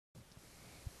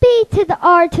to the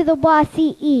R to the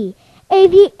Y-C-E.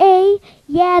 AVA,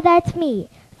 yeah, that's me.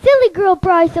 Silly girl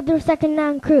Bryce of the second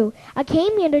non crew. I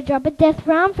came here to drop a death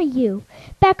round for you.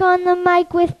 Back on the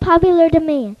mic with popular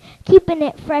demand. Keeping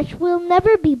it fresh will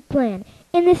never be bland.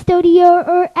 In the studio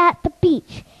or at the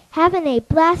beach. Having a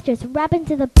blast just rapping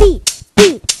to the beat.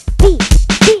 Beat, beat,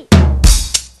 beat.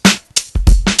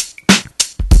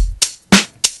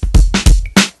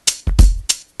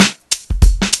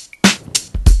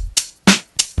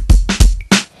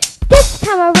 This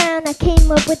time around I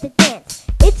came up with a dance.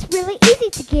 It's really easy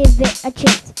to give it a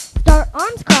chance. Start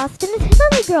arms crossed in a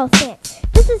silly girl stance.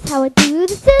 This is how I do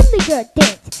the silly girl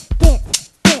dance.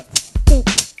 Dance, dance,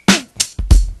 dance, dance.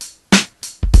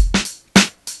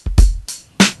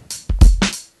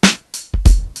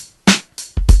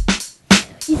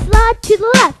 You slide to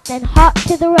the left and hop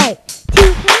to the right. 2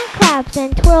 hand claps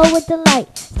and twirl with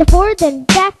delight. Step forward then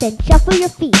back then shuffle your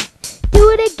feet. Do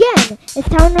it again, it's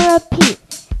time to repeat.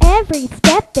 Every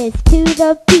step is to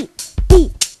the beat.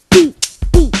 Beat, beat,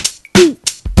 beat, beat.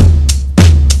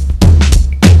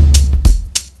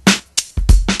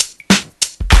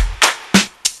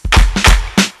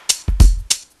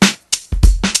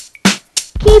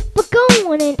 Keep it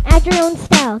going and add your own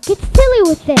style. Get silly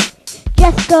with it,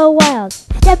 just go wild.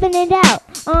 Stepping it out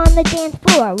on the dance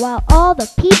floor while all the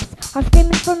peeps are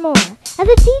screaming for more. As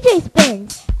the DJ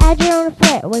spins, add your own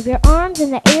flair. Wave your arms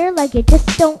in the air like you just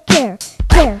don't care.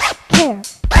 Care, care,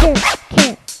 care,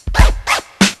 care.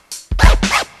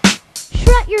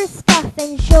 Strut your stuff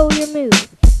and show your moves.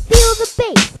 Feel the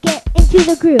bass, get into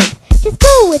the groove. Just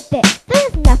go with it,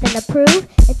 there's nothing to prove.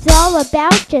 It's all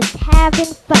about just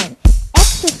having fun.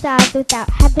 Exercise without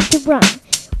having to run.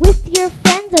 With your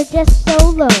friends or just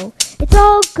solo. It's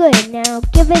all good, now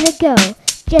give it a go.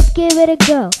 Just give it a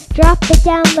go. Drop it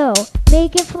down low,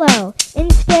 make it flow. In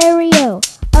stereo,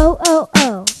 oh oh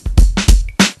oh.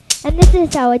 And this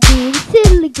is how I do the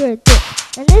silly girl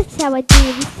dance. And this is how I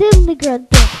do the silly girl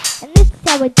dance. And this is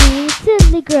how I do the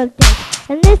silly girl dance.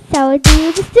 And this is how I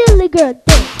do the silly girl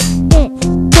dance. Dance,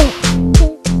 dance,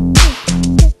 dance, dance,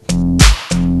 dance.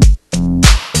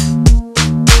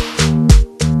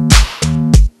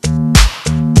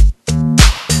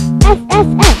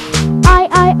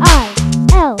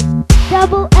 S-S-S-I-I-I-L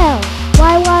double L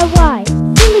Y-Y-Y.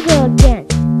 Silly girl dance.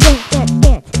 Dance, dance,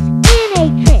 dance. In a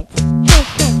trance.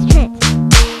 Trance, trance, trance.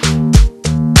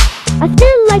 I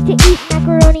still like to eat